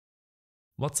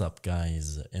What's up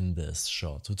guys, in this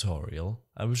short tutorial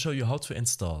I will show you how to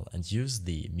install and use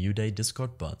the Mudae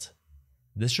Discord bot.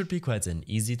 This should be quite an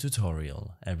easy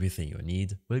tutorial, everything you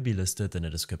need will be listed in the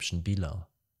description below.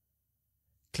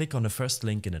 Click on the first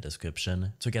link in the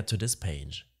description to get to this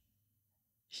page.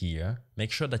 Here,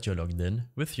 make sure that you're logged in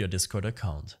with your Discord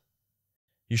account.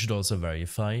 You should also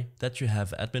verify that you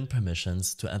have admin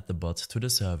permissions to add the bot to the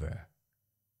server.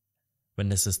 When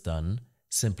this is done,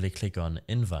 simply click on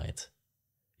Invite.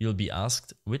 You'll be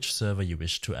asked which server you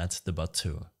wish to add the bot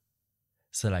to.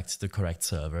 Select the correct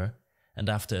server, and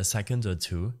after a second or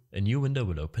two, a new window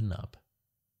will open up.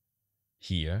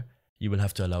 Here, you will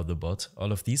have to allow the bot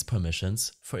all of these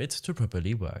permissions for it to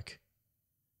properly work.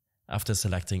 After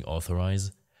selecting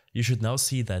Authorize, you should now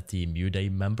see that the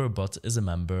Mudae member bot is a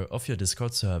member of your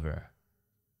Discord server.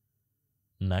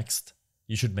 Next,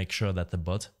 you should make sure that the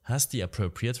bot has the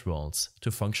appropriate roles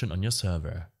to function on your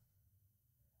server.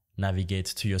 Navigate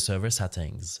to your server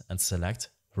settings and select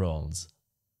Roles.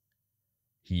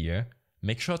 Here,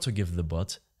 make sure to give the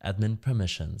bot admin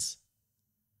permissions.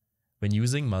 When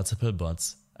using multiple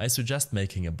bots, I suggest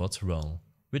making a bot role,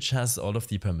 which has all of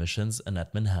the permissions an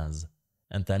admin has,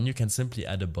 and then you can simply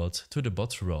add a bot to the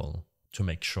bot role to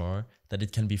make sure that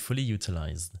it can be fully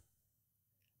utilized.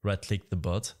 Right-click the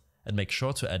bot and make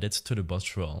sure to add it to the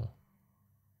bot role.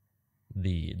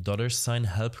 The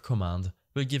 $help command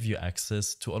will give you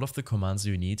access to all of the commands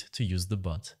you need to use the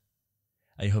bot.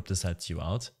 I hope this helped you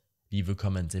out. Leave a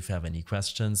comment if you have any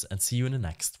questions and see you in the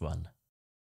next one.